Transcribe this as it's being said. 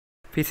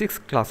Physics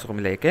class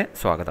റൂമിലേക്ക്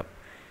സ്വാഗതം.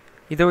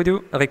 ഇതൊരു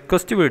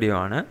റിക്വസ്റ്റ് വീഡിയോ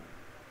ആണ്.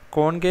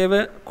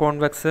 കോൺകേവ്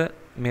കോൺവെക്സ്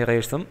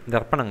മിറേഴ്സും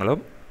ദർപ്പണങ്ങളും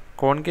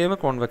കോൺകേവ്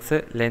കോൺവെക്സ്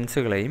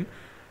ലെൻസുകളെയും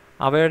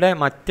അവയുടെ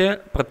മറ്റ്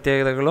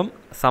പ്രത്യേകതകളും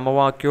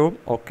സമവാക്യവും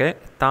ഒക്കെ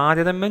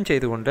താരതമ്യം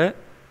ചെയ്തുകൊണ്ട്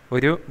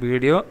ഒരു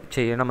വീഡിയോ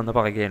ചെയ്യണമെന്ന്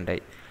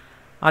പറയുകയുണ്ടായി.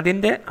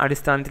 അതിൻ്റെ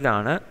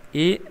അടിസ്ഥാനത്തിലാണ്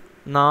ഈ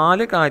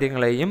 4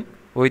 കാര്യങ്ങളെയും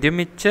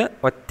ഒരുമിച്ച്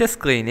ഒറ്റ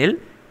സ്ക്രീനിൽ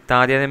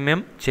താരതമ്യം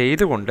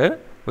ചെയ്തുകൊണ്ട്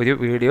ഒരു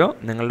വീഡിയോ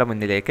നിങ്ങളുടെ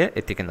മുന്നിലേക്ക്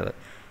എത്തിക്കുന്നത്.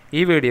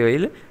 ഈ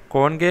വീഡിയോയിൽ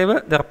കോൺകേവ്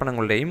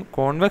ദർപ്പണങ്ങളുടെയും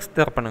കോൺവെക്സ്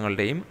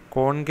ദർപ്പണങ്ങളുടെയും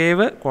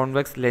കോൺകേവ്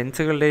കോൺവെക്സ്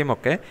ലെൻസുകളുടെയും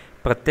ഒക്കെ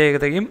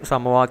പ്രത്യേകതയും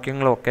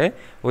സമവാക്യങ്ങളും ഒക്കെ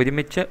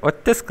ഒരുമിച്ച്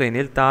ഒറ്റ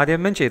സ്ക്രീനിൽ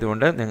താരതമ്യം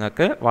ചെയ്തുകൊണ്ട്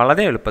നിങ്ങൾക്ക്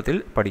വളരെ എളുപ്പത്തിൽ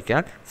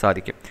പഠിക്കാൻ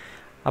സാധിക്കും.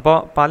 അപ്പോൾ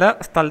പല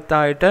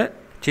സ്ഥലത്തായിട്ട്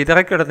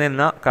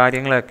ചിതറിക്കിടന്നിരുന്ന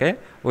കാര്യങ്ങളൊക്കെ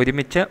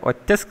ഒരുമിച്ച്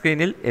ഒറ്റ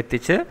സ്ക്രീനിൽ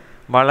എത്തിച്ച്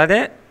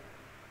വളരെ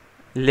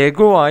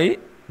ലഘുവായി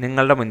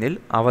നിങ്ങളുടെ മുന്നിൽ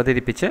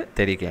അവതരിപ്പിച്ച്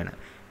തരികയാണ്.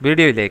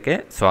 വീഡിയോയിലേക്ക്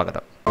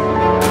സ്വാഗതം.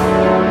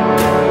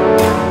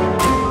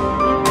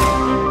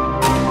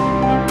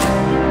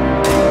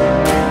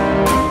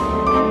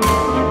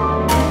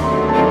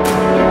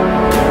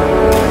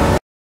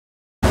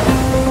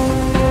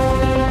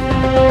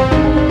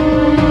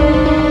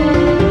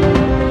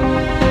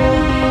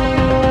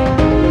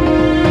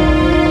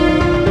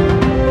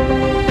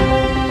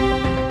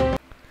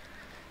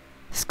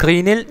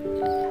 സ്ക്രീനിൽ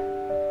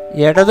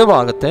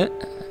ഇടതുഭാഗത്ത്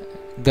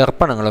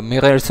ദർപ്പണങ്ങളും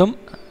മിറേഴ്സും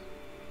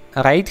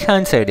റൈറ്റ്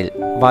ഹാൻഡ് സൈഡിൽ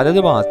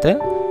വലതുഭാഗത്ത്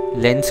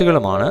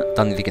ലെൻസുകളുമാണ്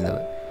തന്നിരിക്കുന്നത്.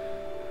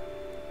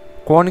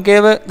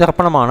 കോൺകേവ്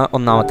ദർപ്പണമാണ്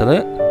ഒന്നാമത്തത്.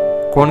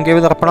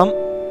 കോൺകേവ് ദർപ്പണം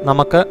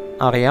നമുക്ക്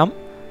അറിയാം,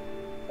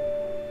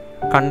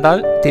 കണ്ടാൽ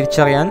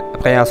തിരിച്ചറിയാൻ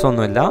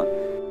പ്രയാസമൊന്നുമില്ല.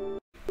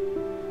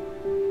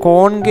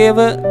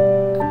 കോൺകേവ്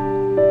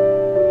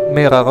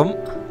മിററും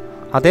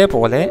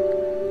അതേപോലെ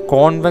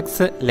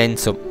കോൺവെക്സ്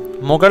ലെൻസും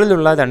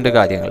മുകളിലുള്ള 2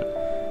 കാര്യങ്ങൾ,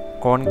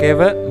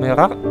 കോൺകേവ്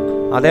മിറർ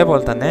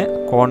അതേപോലെ തന്നെ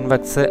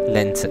കോൺവെക്സ്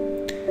ലെൻസ്.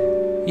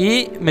 ഈ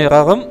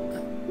മിററും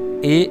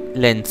ഈ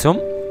ലെൻസും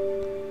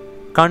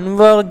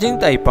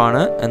കൺവേർജിങ്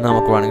ടൈപ്പാണ് എന്ന്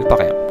നമുക്ക് വേണമെങ്കിൽ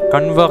പറയാം.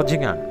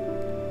 കൺവേർജിങ് ആണ്.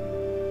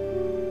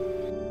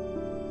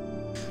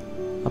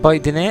 അപ്പോൾ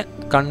ഇതിനെ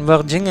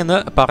കൺവേർജിങ്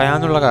എന്ന്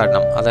പറയാനുള്ള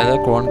കാരണം, അതായത്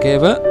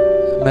കോൺകേവ്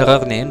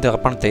മിററിനെയും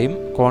ദർപ്പണത്തെയും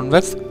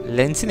കോൺവെക്സ്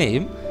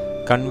ലെൻസിനെയും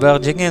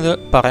കൺവേർജിങ് എന്ന്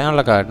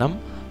പറയാനുള്ള കാരണം,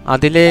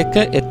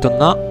 അതിലേക്ക്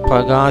എത്തുന്ന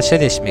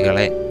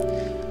പ്രകാശരശ്മികളെ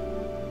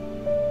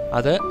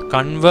അത്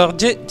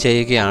കൺവേർജ്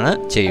ചെയ്യുകയാണ്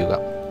ചെയ്യുക.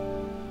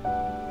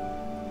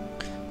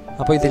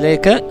 അപ്പോൾ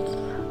ഇതിലേക്ക്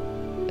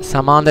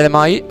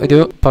സമാന്തരമായി ഒരു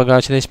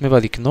പ്രകാശരശ്മി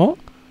പതിക്കുന്നു,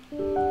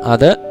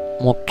 അത്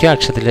മുഖ്യ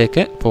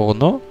അക്ഷത്തിലേക്ക്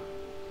പോകുന്നു.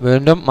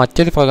 വീണ്ടും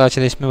മറ്റൊരു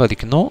പ്രകാശരശ്മി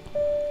പതിക്കുന്നു,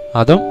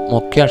 അതും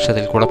മുഖ്യ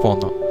അക്ഷത്തിൽ കൂടെ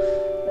പോകുന്നു.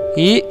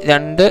 ഈ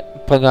 2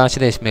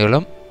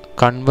 പ്രകാശരശ്മികളും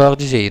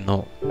കൺവേർജ് ചെയ്യുന്നു.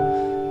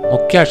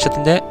 മുഖ്യ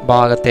അക്ഷത്തിൻ്റെ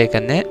ഭാഗത്തേക്ക്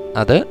തന്നെ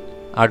അത്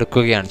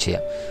അടുക്കുകയാണ്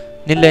ചെയ്യുക.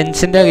 ഇനി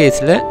ലെൻസിൻ്റെ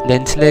കേസിൽ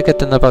ലെൻസിലേക്ക്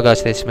എത്തുന്ന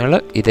പ്രകാശരശ്മികൾ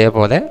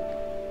ഇതേപോലെ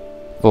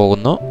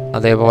പോകുന്നു,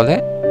 അതേപോലെ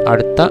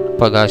അടുത്ത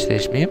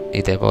പ്രകാശരശ്മിയും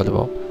ഇതേപോലെ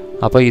പോകും.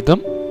 അപ്പോൾ ഇതും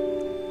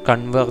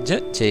കൺവേർജ്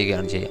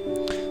ചെയ്യുകയാണ് ചെയ്യുക.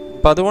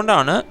 അപ്പോൾ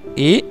അതുകൊണ്ടാണ്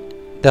ഈ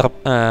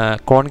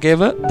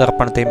കോൺകേവ്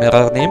ദർപ്പണത്തെയും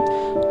മിററിനെയും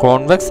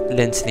കോൺവെക്സ്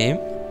ലെൻസിനെയും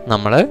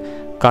നമ്മൾ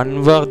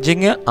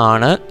കൺവേർജിങ്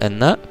ആണ്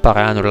എന്ന്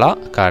പറയാനുള്ള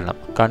കാരണം.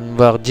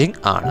 കൺവേർജിങ്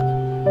ആണ്.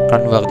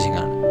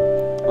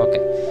 ഓക്കെ.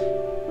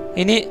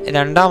 ഇനി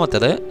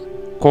രണ്ടാമത്തത്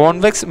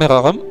കോൺവെക്സ്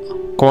മിററും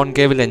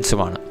കോൺകേവ്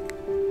ലെൻസുമാണ്.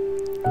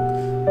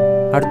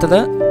 അടുത്തത്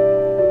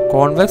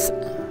കോൺവെക്സ്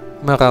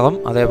മിററും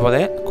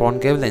അതേപോലെ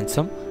കോൺകേവ്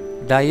ലെൻസും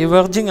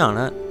ഡൈവേർജിങ്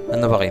ആണ്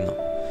എന്ന് പറയുന്നു.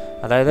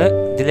 അതായത്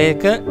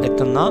ഇതിലേക്ക്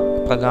എത്തുന്ന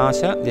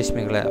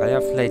പ്രകാശരശ്മികളെ, ray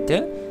of light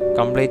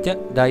complete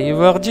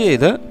diverge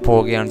ചെയ്ത്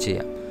പോവുകയാണ്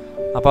ചെയ്യുക.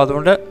 അപ്പോൾ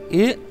അതുകൊണ്ട്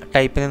ഈ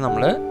ടൈപ്പിനെ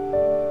നമ്മൾ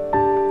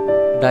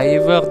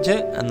ഡൈവേർജ്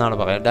എന്നാണ്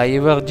പറയുക.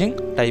 ഡൈവേർജിങ്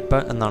ടൈപ്പ്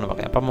എന്നാണ്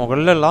പറയുക. അപ്പം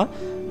മുകളിലുള്ള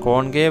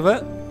കോൺകേവ്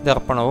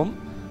ദർപ്പണവും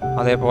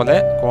അതേപോലെ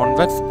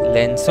കോൺവെക്സ്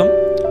ലെൻസും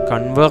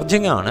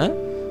കൺവേർജിങ് ആണ്.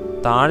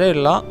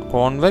 താഴെയുള്ള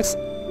കോൺവെക്സ്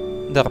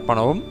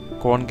ദർപ്പണവും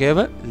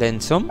കോൺകേവ്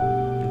ലെൻസും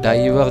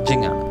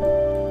ഡൈവേർജിങ് ആണ്.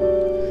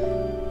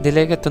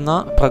 ഇതിലേക്ക് എത്തുന്ന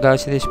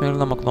പ്രകാശരശ്മികൾ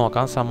നമുക്ക്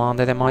നോക്കാം.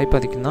 സമാന്തരമായി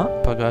പതിക്കുന്ന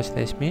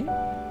പ്രകാശരശ്മി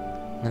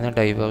ഇങ്ങനെ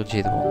ഡൈവേർജ്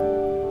ചെയ്ത് പോകും.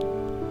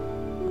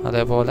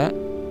 അതേപോലെ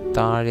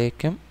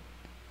താഴേക്കും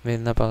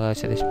വരുന്ന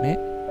പ്രകാശരശ്മി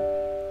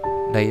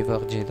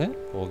ഡൈവേർജ് ചെയ്ത്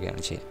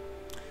പോവുകയാണ് ചെയ്യുക.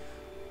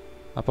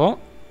 അപ്പോൾ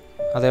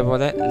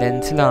അതേപോലെ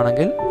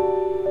ലെൻസിലാണെങ്കിൽ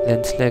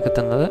ലെൻസിലേക്ക്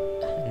എത്തുന്നത്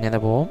ഇങ്ങനെ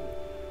പോവും,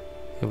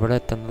 ഇവിടെ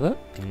എത്തുന്നത്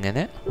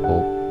ഇങ്ങനെ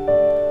പോവും.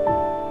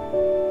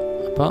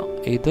 അപ്പോൾ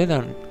ഇത്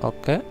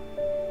ഒക്കെ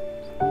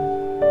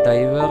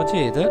ഡൈവേർജ്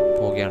ചെയ്ത്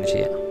പോവുകയാണ്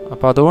ചെയ്യുക.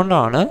 അപ്പോൾ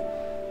അതുകൊണ്ടാണ്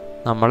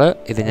നമ്മൾ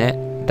ഇതിനെ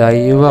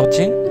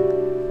ഡൈവേർജിങ്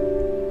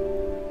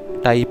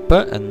ടൈപ്പ്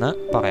എന്ന്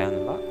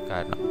പറയാനുള്ള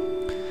കാരണം.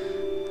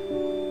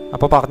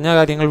 അപ്പോൾ പറഞ്ഞ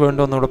കാര്യങ്ങൾ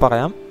വീണ്ടും ഒന്നുകൂടെ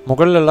പറയാം.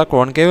 മുകളിലുള്ള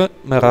കോൺകേവ്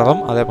മിററും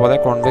അതേപോലെ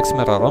കോൺവെക്സ്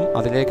മിററും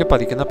അതിലേക്ക്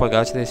പതിക്കുന്ന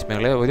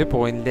പ്രകാശരശ്മികളെ ഒരു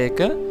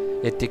പോയിന്റിലേക്ക്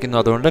എത്തിക്കുന്നു.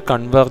 അതുകൊണ്ട്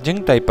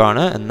കൺവേർജിങ്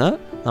ടൈപ്പാണ് എന്ന്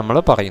നമ്മൾ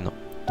പറയുന്നു.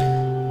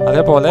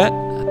 അതേപോലെ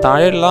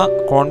താഴെയുള്ള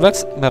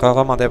കോൺവെക്സ്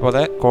മിററും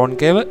അതേപോലെ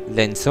കോൺകേവ്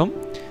ലെൻസും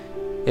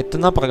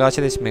എത്തുന്ന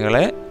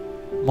പ്രകാശരശ്മികളെ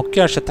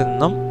മുഖ്യ അക്ഷത്തിൽ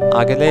നിന്നും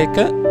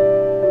അകലേക്ക്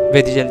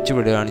വ്യതിചലിച്ചു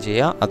വിടുകയാണ്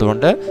ചെയ്യുക.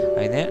 അതുകൊണ്ട്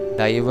അതിനെ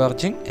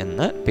ഡൈവേർജിങ്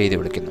എന്ന് പേര്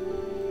വിളിക്കുന്നു.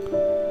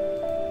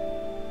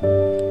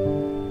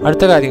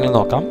 അടുത്ത കാര്യങ്ങൾ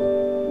നോക്കാം.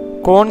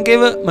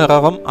 കോൺകേവ്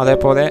മിററും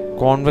അതേപോലെ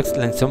കോൺവെക്സ്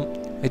ലെൻസും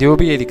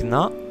രൂപീകരിക്കുന്ന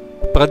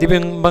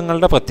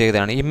പ്രതിബിംബങ്ങളുടെ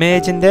പ്രത്യേകതയാണ്,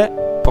 ഇമേജിൻ്റെ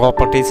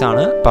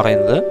പ്രോപ്പർട്ടീസാണ്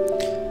പറയുന്നത്.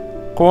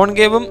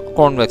 കോൺകേവും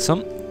കോൺവെക്സും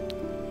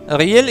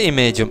റിയൽ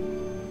ഇമേജും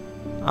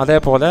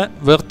അതേപോലെ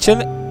വിർച്വൽ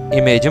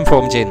ഇമേജും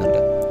ഫോം ചെയ്യുന്നുണ്ട്.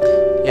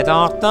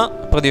 യഥാർത്ഥ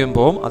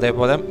പ്രതിബിംബവും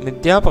അതേപോലെ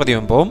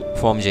മിഥ്യാപ്രതിബിംബവും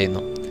ഫോം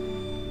ചെയ്യുന്നു.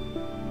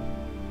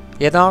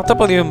 യഥാർത്ഥ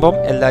പ്രതിബിംബം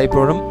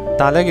എല്ലായ്പ്പോഴും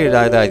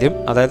തലകീഴായതായിരിക്കും,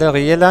 അതായത്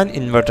റിയൽ ആൻഡ്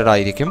ഇൻവെർട്ടഡ്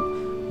ആയിരിക്കും.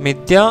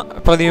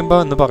 മിഥ്യാപ്രതിബിംബം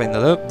എന്ന്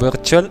പറയുന്നത്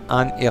വിർച്വൽ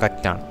ആൻഡ്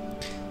ഇറക്റ്റ് ആണ്.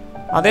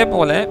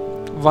 അതേപോലെ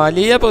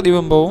വലിയ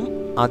പ്രതിബിംബവും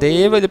അതേ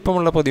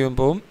വലിപ്പമുള്ള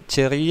പ്രതിബിംബവും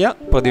ചെറിയ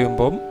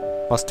പ്രതിബിംബവും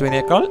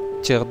വസ്തുവിനേക്കാൾ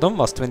ചെറുതും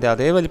വസ്തുവിൻ്റെ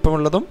അതേ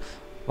വലിപ്പമുള്ളതും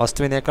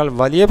വസ്തുവിനേക്കാൾ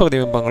വലിയ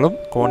പ്രതിബിംബങ്ങളും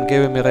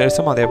കോൺകേവ്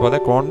മിറേഴ്സും അതേപോലെ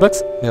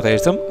കോൺവെക്സ്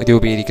മിറേഴ്സും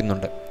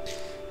രൂപീകരിക്കുന്നുണ്ട്.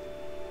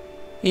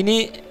 ഇനി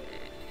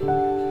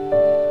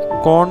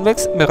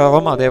കോൺവെക്സ്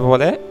മിററും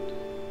അതേപോലെ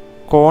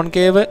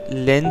കോൺകേവ്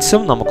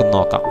ലെൻസും നമുക്ക്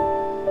നോക്കാം.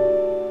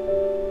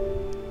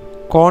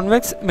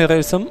 കോൺവെക്സ്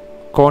മിറേഴ്സും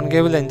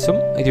കോൺകേവ് ലെൻസും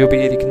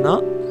രൂപീകരിക്കുന്ന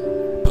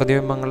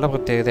പ്രതിബിംബങ്ങളുടെ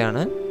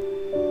പ്രത്യേകതയാണ്,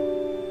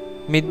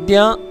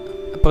 മിഥ്യാ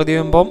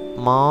പ്രതിബിംബം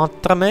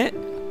മാത്രമേ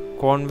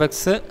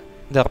കോൺവെക്സ്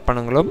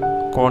ദർപ്പണങ്ങളും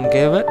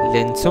കോൺകേവ്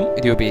ലെൻസും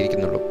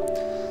രൂപീകരിക്കുന്നുള്ളൂ.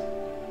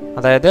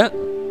 അതായത്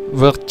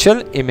വിർച്വൽ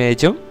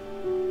ഇമേജും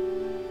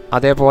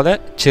അതേപോലെ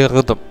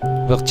ചെറുതും,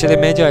 വിർച്വൽ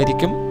ഇമേജ്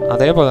ആയിരിക്കും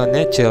അതേപോലെ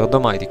തന്നെ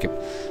ചെറുതുമായിരിക്കും.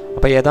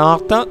 അപ്പോൾ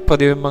യഥാർത്ഥ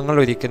പ്രതിബിംബങ്ങൾ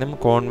ഒരിക്കലും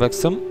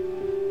കോൺവെക്സും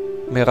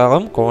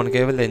മിററും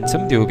കോൺകേവ്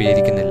ലെൻസും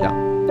രൂപീകരിക്കുന്നില്ല.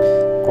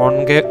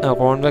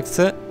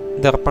 കോൺവെക്സ്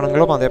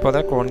ദർപ്പണങ്ങളും അതേപോലെ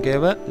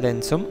കോൺകേവ്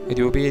ലെൻസും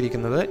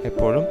രൂപീകരിക്കുന്നത്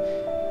എപ്പോഴും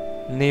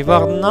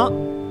നിവർന്ന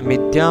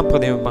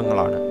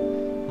മിഥ്യാപ്രതിബിംബങ്ങളാണ്.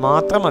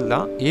 മാത്രമല്ല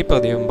ഈ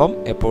പ്രതിബിംബം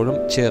എപ്പോഴും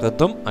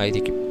ചെറുതും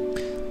ആയിരിക്കും.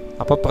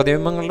 അപ്പോൾ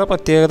പ്രതിബിംബങ്ങളുടെ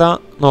പ്രത്യേകത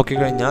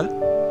നോക്കിക്കഴിഞ്ഞാൽ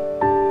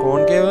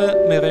കോൺകേവ്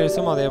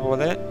മിറേഴ്സും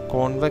അതേപോലെ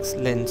കോൺവെക്സ്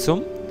ലെൻസും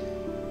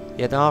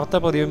യഥാർത്ഥ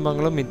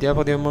പ്രതിബിംബങ്ങളും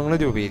മിഥ്യാപ്രതിബിംബങ്ങളും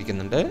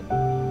രൂപീകരിക്കുന്നുണ്ട്.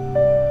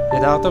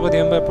 യഥാർത്ഥ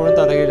പ്രതിബിംബം എപ്പോഴും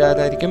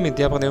തലകീഴായതായിരിക്കും,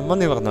 മിഥ്യാപ്രതിബിംബം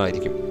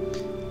നിവർന്നതായിരിക്കും.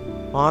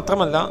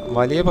 മാത്രമല്ല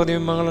വലിയ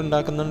പ്രതിബിംബങ്ങൾ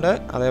ഉണ്ടാക്കുന്നുണ്ട്,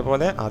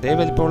 അതേപോലെ അതേ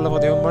വലിപ്പമുള്ള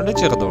പ്രതിബിംബമുണ്ട്,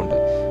 ചെറുതുമുണ്ട്.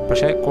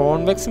 പക്ഷേ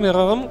കോൺവെക്സ്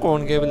മിററും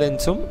കോൺകേവ്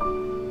ലെൻസും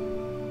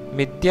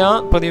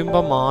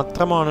മിഥ്യാപ്രതിബിംബം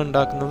മാത്രമാണ്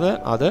ഉണ്ടാക്കുന്നത്,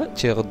 അത്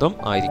ചെറുതും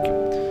ആയിരിക്കും.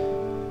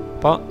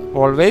 അപ്പോൾ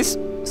ഓൾവേസ്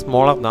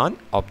സ്മോളർ ദാൻ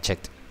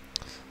ഒബ്ജക്റ്റ്.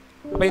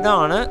 അപ്പോൾ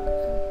ഇതാണ്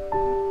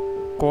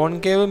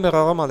കോൺകേവ്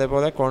മിററും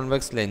അതേപോലെ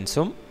കോൺവെക്സ്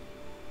ലെൻസും.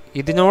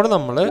 ഇതിനോട്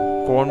നമ്മൾ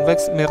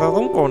കോൺവെക്സ്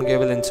മിററും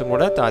കോൺകേവ് ലെൻസും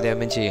കൂടെ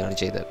താരതമ്യം ചെയ്യുകയാണ്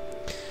ചെയ്തത്.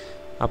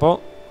 അപ്പോൾ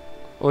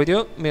ഒരു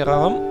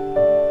മിററും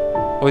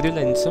ഒരു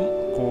ലെൻസും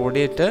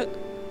കൂടിയിട്ട്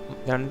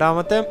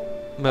രണ്ടാമത്തെ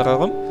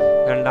മിററും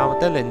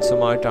രണ്ടാമത്തെ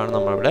ലെൻസുമായിട്ടാണ്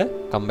നമ്മളിവിടെ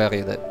കമ്പയർ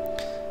ചെയ്തത്.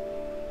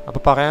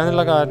 അപ്പോൾ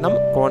പറയാനുള്ള കാരണം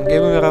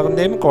കോൺകേവ്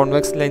മിററിൻ്റെയും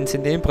കോൺവെക്സ്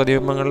ലെൻസിൻ്റെയും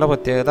പ്രതിബിംബങ്ങളുടെ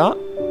പ്രത്യേകത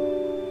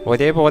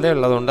ഒരേപോലെ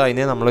ഉള്ളതുകൊണ്ട്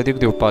അതിനെ നമ്മളൊരു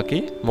ഗ്രൂപ്പാക്കി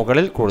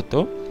മുകളിൽ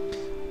കൊടുത്തു.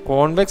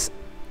 കോൺവെക്സ്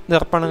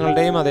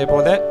ദർപ്പണങ്ങളുടെയും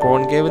അതേപോലെ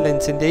കോൺകേവ്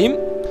ലെൻസിൻ്റെയും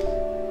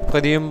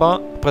പ്രതിബിംബ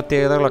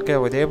പ്രത്യേകതകളൊക്കെ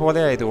ഒരേപോലെ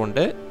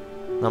ആയതുകൊണ്ട്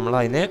നമ്മൾ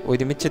അതിനെ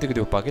ഒരുമിച്ചൊരു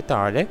ഗ്രൂപ്പാക്കി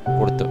താഴെ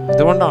കൊടുത്തു.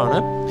 ഇതുകൊണ്ടാണ്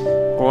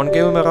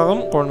കോൺകേവ് മിററും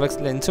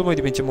കോൺവെക്സ് ലെൻസും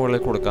ഒരുമിച്ച്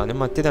മുകളിൽ കൊടുക്കാനും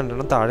മറ്റ്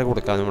രണ്ടെണ്ണം താഴെ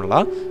കൊടുക്കാനുമുള്ള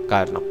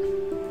കാരണം.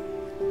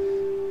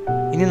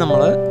 ഇനി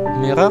നമ്മൾ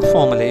മിറർ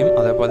ഫോർമുലയും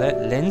അതേപോലെ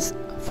ലെൻസ്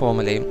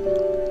ഫോർമുലയും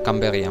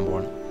കമ്പയർ ചെയ്യാൻ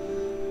പോവാണ്.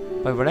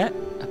 അപ്പോൾ ഇവിടെ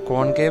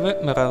കോൺകേവ്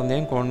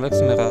മിററിൻ്റെയും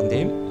കോൺവെക്സ്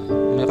മിററിൻ്റെയും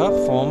മിറർ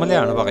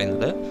ഫോർമുലയാണ്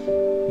പറയുന്നത്.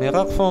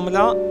 Mirror formula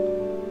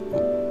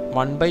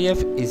 1/f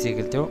 =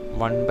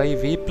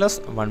 1/v +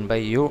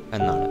 1/u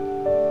എന്നാണ്.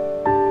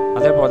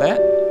 അതേപോലെ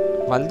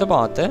വലത്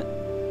ഭാഗത്ത്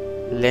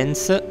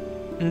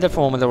ലെൻസിൻ്റെ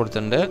ഫോർമുല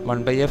കൊടുത്തിട്ടുണ്ട്.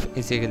 1/f =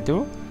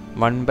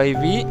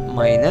 1/v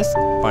 -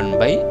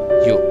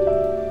 1/u.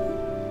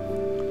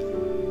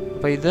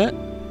 അപ്പോൾ ഇത്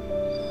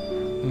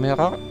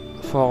മിറർ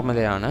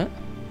ഫോർമുലയാണ്.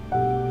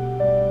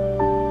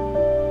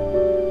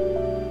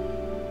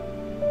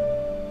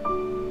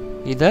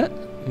 ഇത്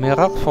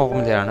മിറർ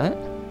ഫോർമുലയാണ്,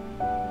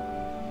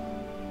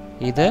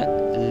 ഇത്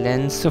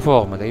ലെൻസ്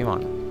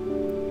ഫോർമുലയുമാണ്.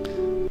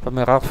 അപ്പോൾ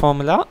mirror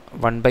formula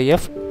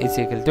 1/f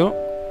 =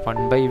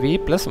 1/v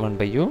 +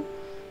 1/u.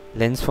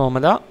 Lens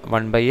formula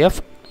 1/f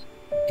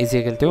 =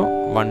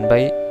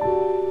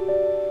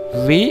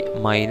 1/v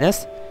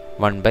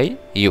 -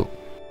 1/u.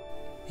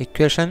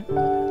 Equation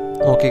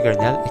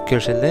നോക്കിക്കഴിഞ്ഞാൽ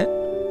ഇക്വേഷനിൽ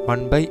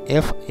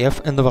 1/f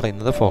എന്ന്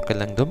പറയുന്നത് ഫോക്കൽ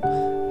ലെങ്തും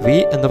v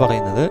എന്ന്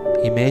പറയുന്നത്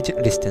ഇമേജ്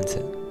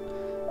ഡിസ്റ്റൻസ്,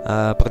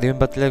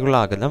 പ്രതിബിംബത്തിലേക്കുള്ള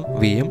അകലം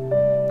വിയും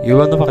u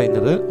എന്ന്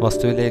പറയുന്നത്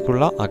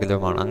വസ്തുവിലേക്കുള്ള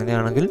അകലവുമാണ്.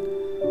 അങ്ങനെയാണെങ്കിൽ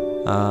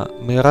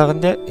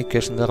മിററിൻ്റെ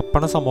ഇക്വേഷൻ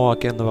ദർപ്പണ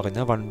സമവാക്യം എന്ന്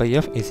പറഞ്ഞാൽ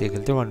 1/f =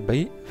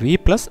 1/v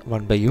 +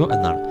 1/u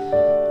എന്നാണ്.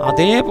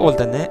 അതേപോലെ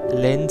തന്നെ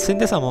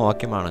ലെൻസിൻ്റെ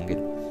സമവാക്യമാണെങ്കിൽ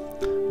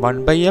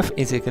 1/f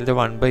 =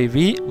 1/v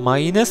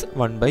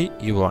 -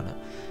 1/u ആണ്.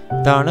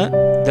 ഇതാണ്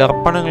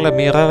ദർപ്പണങ്ങളുടെ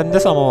മിററിൻ്റെ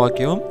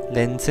സമവാക്യവും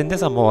ലെൻസിൻ്റെ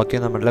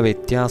സമവാക്യവും തമ്മിലുള്ള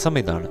വ്യത്യാസം.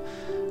 ഇതാണ്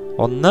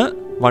ഒന്ന്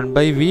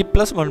 1/v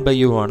പ്ലസ്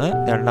 1/u ആണ്.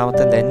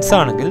 രണ്ടാമത്തെ ലെൻസ്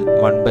ആണെങ്കിൽ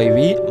 1/v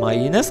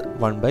മൈനസ്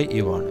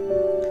 1/u ആണ്.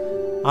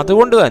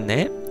 അതുകൊണ്ട് തന്നെ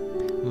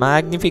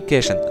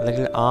മാഗ്നിഫിക്കേഷൻ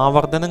അല്ലെങ്കിൽ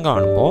ആവർത്തനം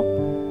കാണുമ്പോൾ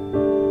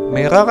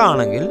മിറർ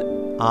ആണെങ്കിൽ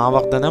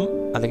ആവർത്തനം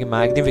അല്ലെങ്കിൽ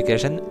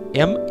മാഗ്നിഫിക്കേഷൻ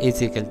m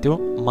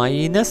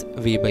മൈനസ്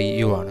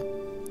v/u ആണ്.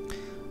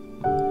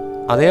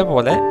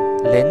 അതേപോലെ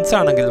ലെൻസ്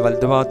ആണെങ്കിൽ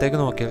വലതുഭാഗത്തേക്ക്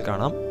നോക്കിയാൽ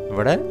കാണാം,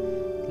 ഇവിടെ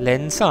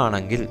ലെൻസ്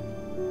ആണെങ്കിൽ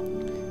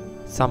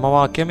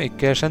സമവാക്യം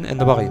ഇക്വേഷൻ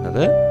എന്ന്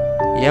പറയുന്നത്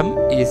m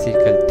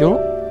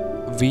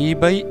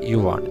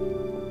v/u ആണ്.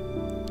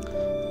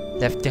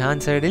 ലെഫ്റ്റ്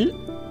ഹാൻഡ് സൈഡിൽ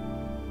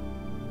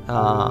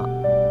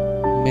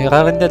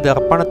മിററിൻ്റെ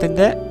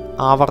ദർപ്പണത്തിൻ്റെ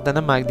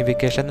ആവർത്തനം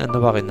മാഗ്നിഫിക്കേഷൻ എന്ന്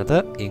പറയുന്നത്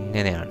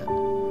ഇങ്ങനെയാണ്.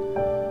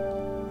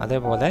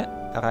 അതേപോലെ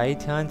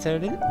റൈറ്റ് ഹാൻഡ്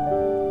സൈഡിൽ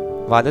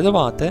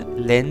വലതുഭാഗത്ത്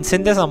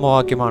ലെൻസിൻ്റെ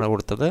സമവാക്യമാണ്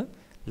കൊടുത്തത്.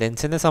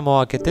 ലെൻസിൻ്റെ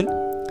സമവാക്യത്തിൽ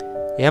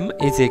m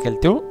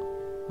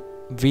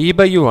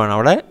v/u ആണ്,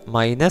 അവിടെ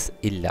മൈനസ്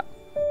ഇല്ല.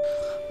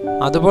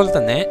 അതുപോലെ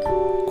തന്നെ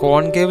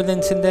കോൺകേവ്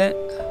ലെൻസിൻ്റെ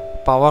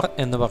പവർ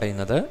എന്ന്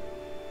പറയുന്നത്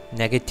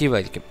നെഗറ്റീവ്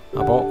ആയിരിക്കും.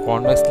 അപ്പോൾ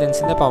കോൺവെക്സ്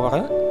ലെൻസിൻ്റെ പവർ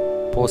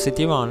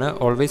പോസിറ്റീവ് ആണ്,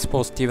 ഓൾവേസ്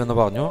പോസിറ്റീവ് എന്ന്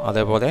പറഞ്ഞു.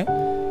 അതേപോലെ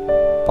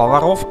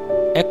power of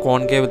A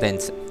concave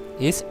lens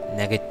is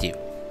negative.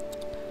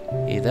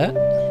 ഇത്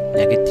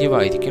നെഗറ്റീവ്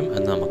ആയിരിക്കും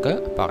എന്ന് നമുക്ക്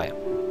പറയാം.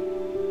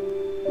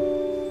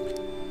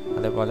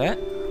 അതേപോലെ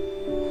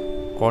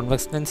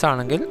കോൺവെക്സ് ലെൻസ്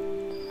ആണെങ്കിൽ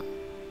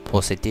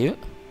പോസിറ്റീവ്,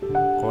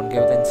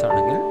 കോൺകേവ് ലെൻസ്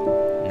ആണെങ്കിൽ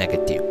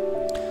നെഗറ്റീവ്.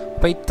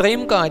 അപ്പോൾ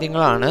ഇത്രയും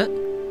കാര്യങ്ങളാണ്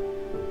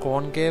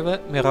കോൺകേവ്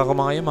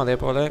മിററുമായും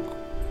അതേപോലെ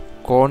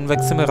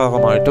കോൺവെക്സ്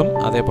മിററുമായിട്ടും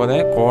അതേപോലെ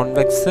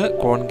കോൺവെക്സ്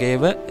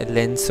കോൺകേവ്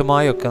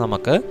ലെൻസുമായൊക്കെ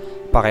നമുക്ക്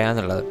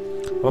പറയാനുള്ളത്.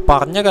 അപ്പോൾ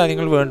പറഞ്ഞ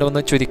കാര്യങ്ങൾ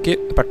വേണ്ടുമെന്ന് ചുരുക്കി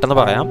പെട്ടെന്ന്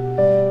പറയാം.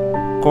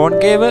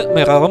 കോൺകേവ്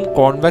മിററും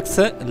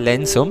കോൺവെക്സ്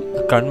ലെൻസും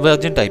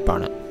കൺവേർജൻ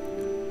ടൈപ്പാണ്,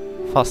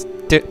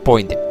 first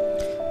point.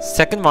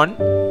 Second one,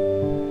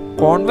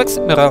 convex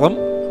മിററും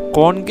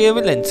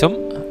concave ലെൻസും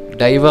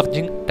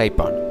ഡൈവർജിങ്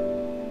ടൈപ്പാണ്.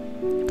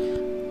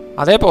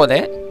 അതേപോലെ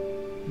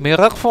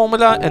മിറർ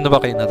ഫോർമുല എന്ന്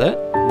പറയുന്നത്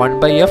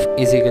 1/f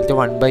 =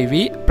 1/v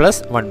 +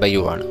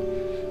 1/u ആണ്.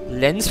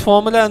 ലെൻസ്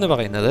ഫോർമുല എന്ന്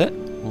പറയുന്നത്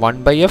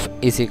 1/f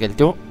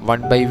 =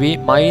 1/v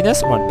 -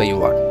 1/u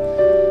ആണ്.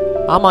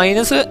 ആ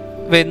മൈനസ്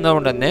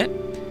വരുന്നതുകൊണ്ട് തന്നെ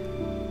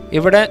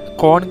ഇവിടെ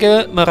കോൺകേവ്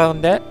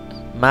മിററിൻ്റെ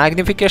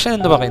മാഗ്നിഫിക്കേഷൻ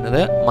എന്ന്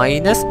പറയുന്നത്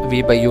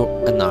 -v/u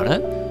എന്നാണ്.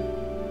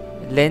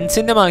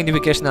 ലെൻസിൻ്റെ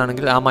മാഗ്നിഫിക്കേഷൻ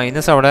ആണെങ്കിൽ ആ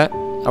മൈനസ്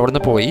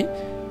അവിടുന്ന് പോയി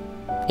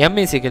m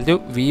 =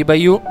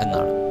 v/u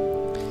എന്നാണ്.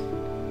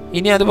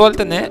 ഇനി അതുപോലെ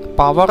തന്നെ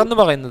പവർ എന്ന്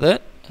പറയുന്നത്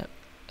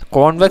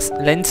കോൺവെക്സ്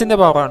ലെൻസിൻ്റെ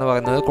പവറാണ്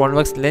പറയുന്നത്.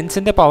 കോൺവെക്സ്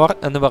ലെൻസിൻ്റെ പവർ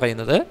എന്ന്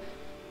പറയുന്നത്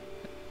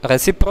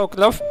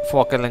റെസിപ്രോക്കൽ ഓഫ്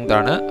ഫോക്കൽ ലെങ്ത്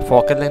ആണ്.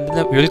 ഫോക്കൽ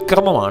ലെങ്തിൻ്റെ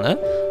വ്യുൽക്രമമാണ്.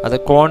 അത്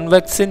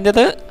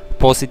കോൺവെക്സിൻ്റെത്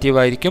പോസിറ്റീവ്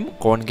ആയിരിക്കും,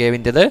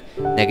 കോൺകേവിൻ്റെത്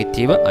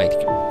നെഗറ്റീവ്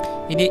ആയിരിക്കും.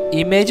 ഇനി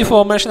ഇമേജ്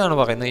ഫോർമേഷൻ ആണ്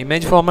പറയുന്നത്.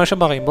 ഇമേജ് ഫോർമേഷൻ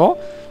പറയുമ്പോൾ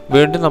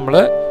വീണ്ടും നമ്മൾ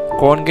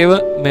കോൺകേവ്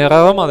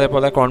മിററും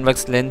അതേപോലെ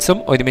കോൺവെക്സ് ലെൻസും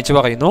ഒരുമിച്ച്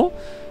പറയുന്നു.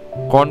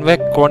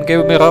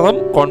 കോൺകേവ് മിററും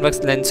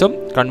കോൺവെക്സ് ലെൻസും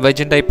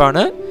കൺവേർജൻ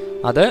ടൈപ്പാണ്.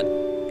 അത്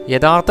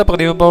യഥാർത്ഥ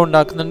പ്രതിബിംബം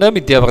ഉണ്ടാക്കുന്നുണ്ട്,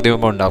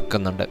 മിഥ്യാപ്രതിബിംബം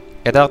ഉണ്ടാക്കുന്നുണ്ട്.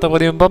 യഥാർത്ഥ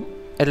പ്രതിബിംബം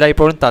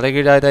എല്ലായ്പ്പോഴും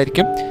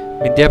തലകീഴായതായിരിക്കും,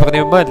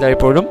 മിഥ്യാപ്രതിബിംബം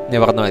എല്ലായ്പ്പോഴും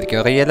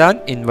നിവർന്നതായിരിക്കും. Real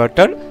and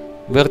inverted,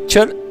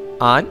 virtual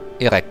and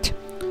erect.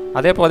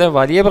 അതേപോലെ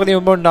വലിയ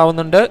പ്രതിബിംബം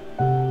ഉണ്ടാവുന്നുണ്ട്,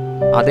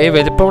 അതേ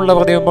വലിപ്പമുള്ള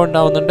പ്രതിബിംബം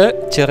ഉണ്ടാവുന്നുണ്ട്,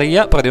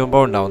 ചെറിയ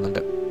പ്രതിബിംബം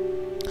ഉണ്ടാവുന്നുണ്ട്.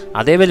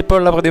 അതേ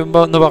വലിപ്പമുള്ള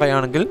പ്രതിബിംബം എന്ന്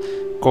പറയുകയാണെങ്കിൽ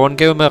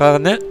കോൺകേവ്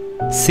മിററിന്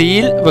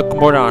സീൽ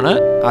വെക്കുമ്പോഴാണ്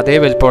അതേ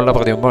വലിപ്പമുള്ള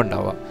പ്രതിബിംബം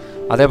ഉണ്ടാവുക.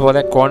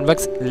 അതേപോലെ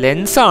കോൺവെക്സ്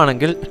ലെൻസ്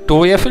ആണെങ്കിൽ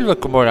 2f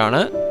വെക്കുമ്പോഴാണ്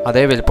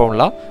അതേ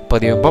വലിപ്പമുള്ള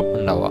പ്രതിബിംബം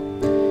ഉണ്ടാവുക.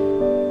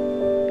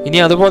 ഇനി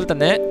അതുപോലെ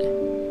തന്നെ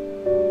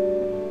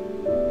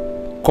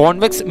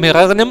കോൺവെക്സ്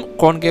മിററിനും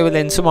കോൺകേവ്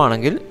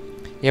ലെൻസുമാണെങ്കിൽ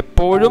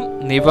എപ്പോഴും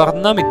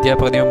നിവർന്ന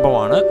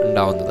മിഥ്യാപ്രതിബിംബമാണ്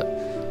ഉണ്ടാവുന്നത്,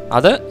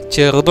 അത്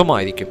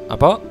ചെറുതുമായിരിക്കും.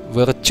 അപ്പോൾ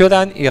വിർച്വൽ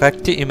ആൻഡ്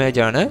ഇറക്റ്റ്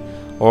ഇമേജ് ആണ്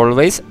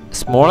ഓൾവേസ്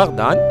സ്മോളർ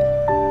ദാൻ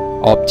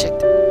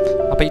ഓബ്ജക്റ്റ്.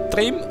 അപ്പോൾ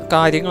ഇത്രയും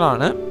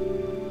കാര്യങ്ങളാണ്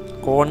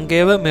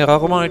കോൺകേവ്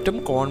മിററുമായിട്ടും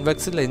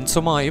കോൺവെക്സ്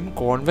ലെൻസുമായും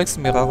കോൺവെക്സ്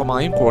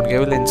മിററുമായും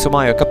കോൺകേവ്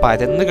ലെൻസുമായും ഒക്കെ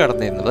പരന്ന്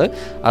കിടന്നിരുന്നത്.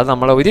 അത്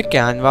നമ്മൾ ഒരു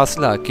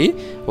ക്യാൻവാസിലാക്കി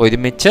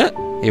ഒരുമിച്ച്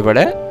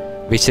ഇവിടെ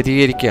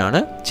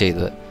വിശദീകരിക്കുകയാണ്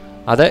ചെയ്തത്.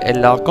 അത്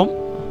എല്ലാവർക്കും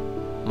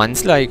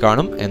മനസ്സിലായി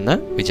കാണും എന്ന്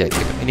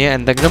വിചാരിക്കുന്നു. ഇനി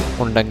എന്തെങ്കിലും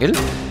ഉണ്ടെങ്കിൽ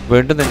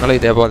വീണ്ടും നിങ്ങൾ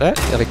ഇതേപോലെ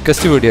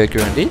റിക്വസ്റ്റ് വീഡിയോയ്ക്ക്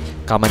വേണ്ടി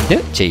കമൻറ്റ്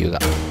ചെയ്യുക.